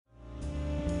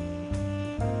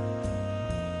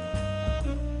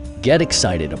Get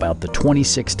excited about the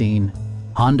 2016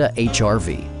 Honda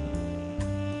HR-V.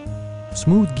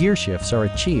 Smooth gear shifts are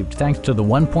achieved thanks to the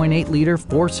 1.8-liter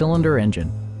four-cylinder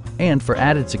engine. And for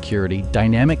added security,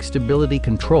 dynamic stability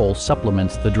control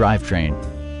supplements the drivetrain.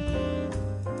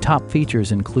 Top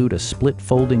features include a split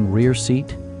folding rear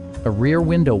seat, a rear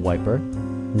window wiper,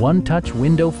 one-touch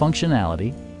window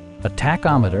functionality, a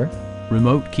tachometer,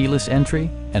 remote keyless entry,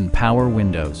 and power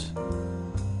windows.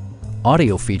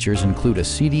 Audio features include a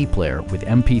CD player with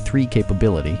MP3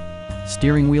 capability,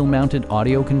 steering wheel mounted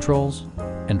audio controls,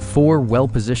 and 4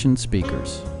 well-positioned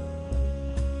speakers.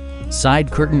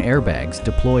 Side curtain airbags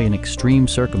deploy in extreme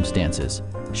circumstances,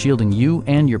 shielding you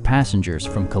and your passengers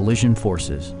from collision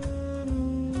forces.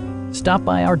 Stop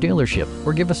by our dealership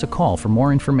or give us a call for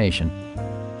more information.